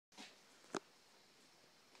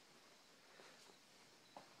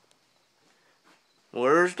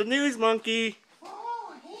Where's the news monkey?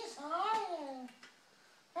 Oh, he's hiding.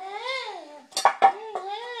 Hey, you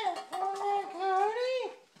there, Foreman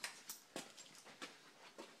Cody?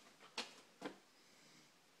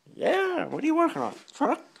 Yeah, what are you working on?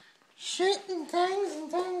 Truck? Shit and things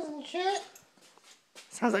and shit.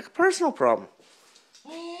 Sounds like a personal problem.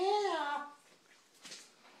 Yeah.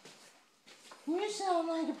 You sound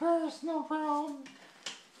like a personal problem.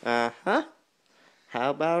 Uh-huh.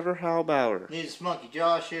 How about her, how about her? Newsmonky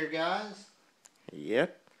Josh here, guys.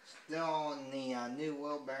 Yep. Still on the new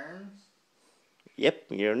wheel bearings. Yep,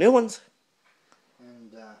 your new ones.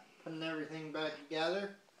 And putting everything back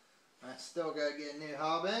together. I still gotta get a new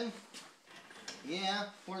hub in. Yeah,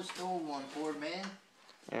 where's the old one, Ford man?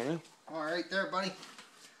 I don't know. Alright there, buddy.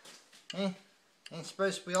 Ain't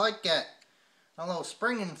supposed to be like that. A little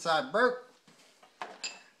spring inside broke.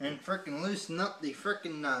 And frickin' loosen up the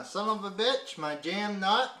frickin' son of a bitch, my jam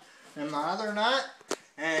nut and my other nut.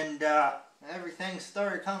 And everything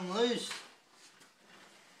started coming loose.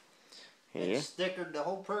 Yeah. It stickered the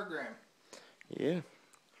whole program. Yeah.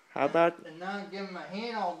 How about... And now I'm getting my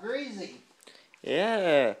hand all greasy.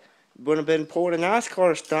 Yeah. Would have been pouring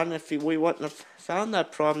NASCAR done if we wouldn't have found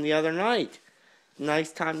that problem the other night.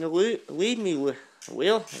 Nice time to leave me,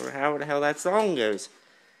 Will, or how the hell that song goes.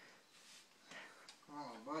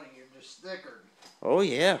 Oh, buddy, you're just stickered. Oh,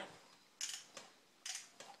 yeah.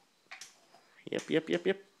 Yep.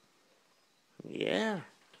 Yeah.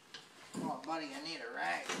 Oh, buddy, I need a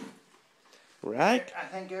rag. Right? I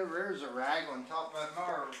think over there's a rag on top of that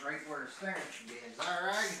mower, right where the steering should be. Is that a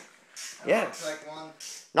rag? That Yeah. looks like one.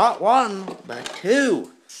 Not one, but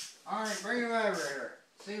two. Alright, bring him over here.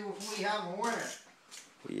 See if we have a winner.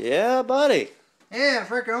 Yeah, buddy. Yeah,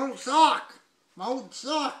 frickin' old sock. My old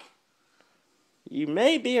sock. You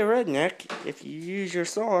may be a redneck if you use your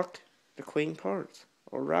sock to clean parts,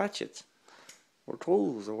 or ratchets, or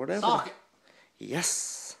tools, or whatever. Socket.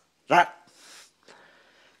 Yes, that.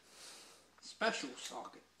 Special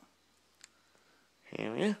socket.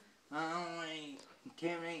 Hell yeah. I don't want any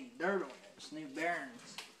contaminated dirt on it. It's new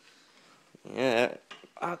bearings. Yeah,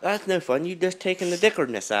 that's no fun. You just taking the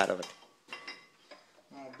dickerness out of it.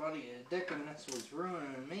 Oh, buddy, the dickerness was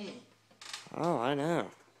ruining me. Oh, I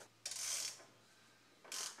know.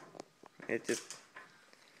 It just...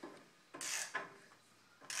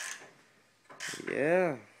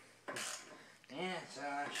 Yeah. Yeah, so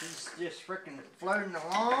she's just frickin' floating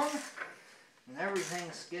along. And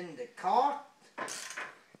everything's getting decaulked.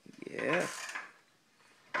 Yeah.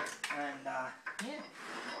 And, yeah.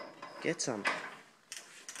 Get some.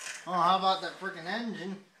 Oh, how about that frickin'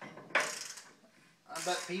 engine? I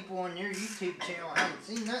bet people on your YouTube channel haven't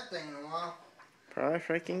seen that thing in a while. Probably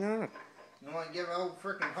freaking not. You want to give an old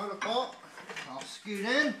frickin' hood a pop? I'll scoot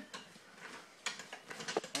in.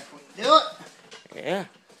 If we can do it. Yeah.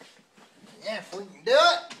 Yeah, if we can do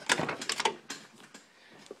it.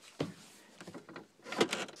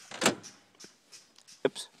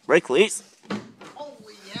 Oops. Brake release.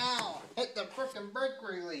 Holy hell. Hit the frickin' brake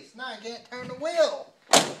release. Now I can't turn the wheel.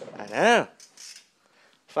 I know.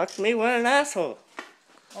 Fuck me, what an asshole.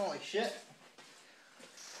 Holy shit.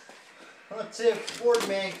 Let's see if Ford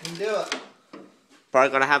man can do it. Probably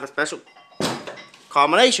gonna have a special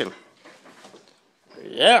combination.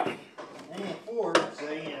 Yeah. Ain't Ford, so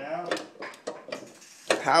you know.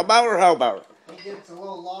 How about her, how about her? He gets a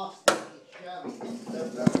little lost in his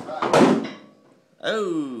Chevy.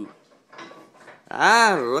 Oh.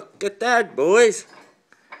 Ah, look at that, boys.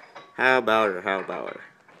 How about her, how about her?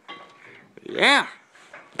 Yeah.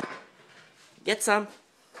 Get some.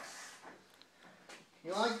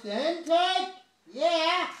 You like the intake?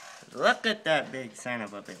 Yeah. Look at that big son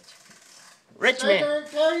of a bitch. Rich man. Sugar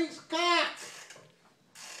Cody's cock.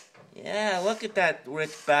 Yeah, look at that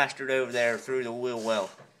rich bastard over there through the wheel well.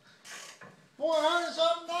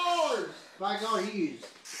 $400-something if I got used.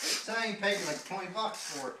 So I ain't paying like 20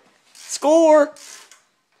 bucks for it. Score!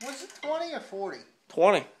 Was it 20 or 40?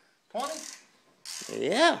 20. 20?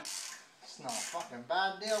 Yeah. It's not a fucking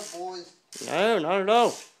bad deal, boys. No, not at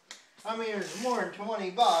all. I mean, there's more than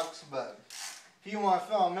 20 bucks, but if you want to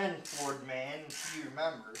fill them in, Ford man, you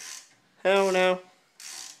remember. Hell no.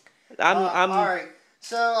 I'm Alright,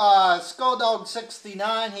 so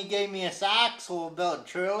Skulldog69, he gave me this axle to build a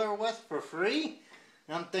trailer with for free.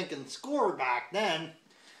 And I'm thinking, score back then.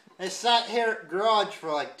 It sat here at the garage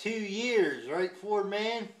for like 2 years, right, Ford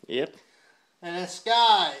man? Yep. And this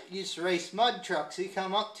guy used to race mud trucks. He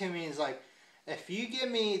come up to me and he's like, if you give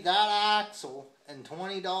me that axle and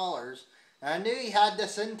 $20, and I knew he had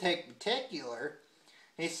this intake particular,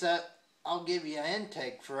 he said, I'll give you an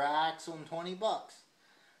intake for an axle and 20 bucks.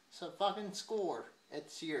 So fucking score.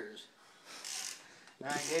 It's yours.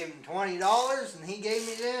 I gave him $20 and he gave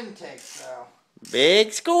me the intake, so.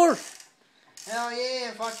 Big score. Hell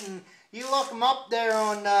yeah, fucking, you look them up there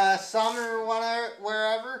on Summit or whatever,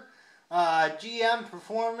 wherever. GM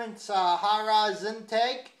Performance high-rise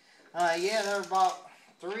intake. Yeah, they're about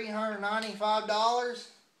 $395.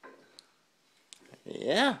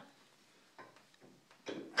 Yeah.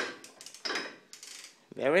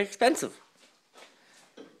 Very expensive.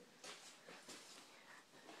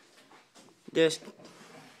 Just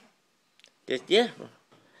yeah.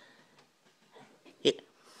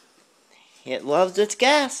 It loves its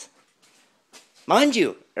gas. Mind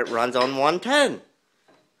you, it runs on 110.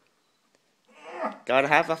 Gotta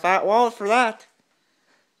have a fat wallet for that.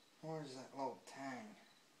 Where's that little tang?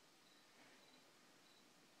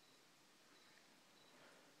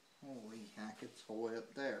 Holy heck, it's all the way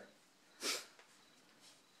up there.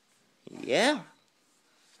 Yeah.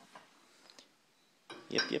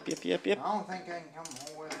 Yep. I don't think I can come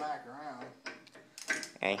all the way back around.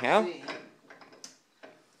 Anyhow. See.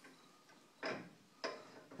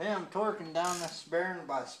 Hey, I'm torquing down this bearing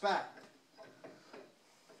by spec.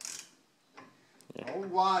 Yeah.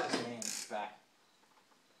 Old wise man spec.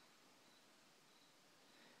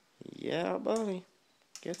 Yeah, buddy.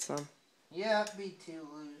 Get some. Yeah, it'd be too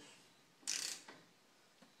loose.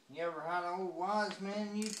 You ever had an old wise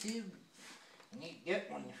man YouTube? You need to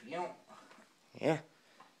get one if you don't. Yeah.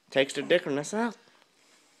 Takes the dickerness out.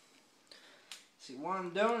 See, what I'm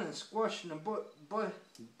doing is squishing the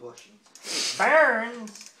bushings.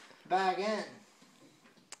 Bearings back in.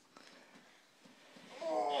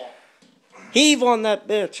 Oh. Heave on that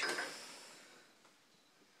bitch.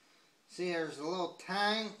 See, there's a little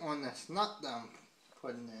tang on this nut that I'm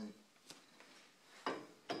putting in.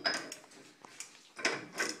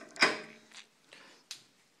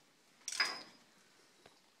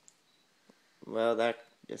 Well,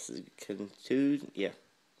 this is conclude. Yeah.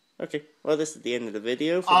 Okay. Well, this is the end of the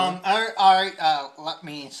video. Alright, let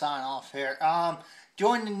me sign off here.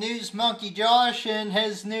 Join the newsmonky Josh in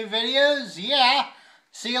his new videos. Yeah.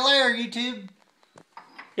 See you later, YouTube.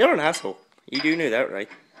 You're an asshole. You do know that, right?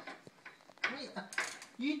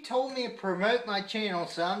 You told me to promote my channel,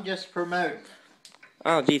 so I'm just promoting.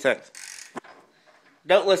 Oh, gee, thanks.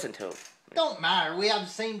 Don't listen to him. Don't matter. We have the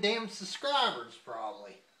same damn subscribers,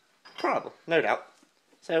 probably. Probably. No doubt.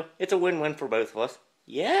 So, it's a win-win for both of us.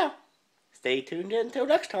 Yeah. Stay tuned in until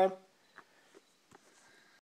next time.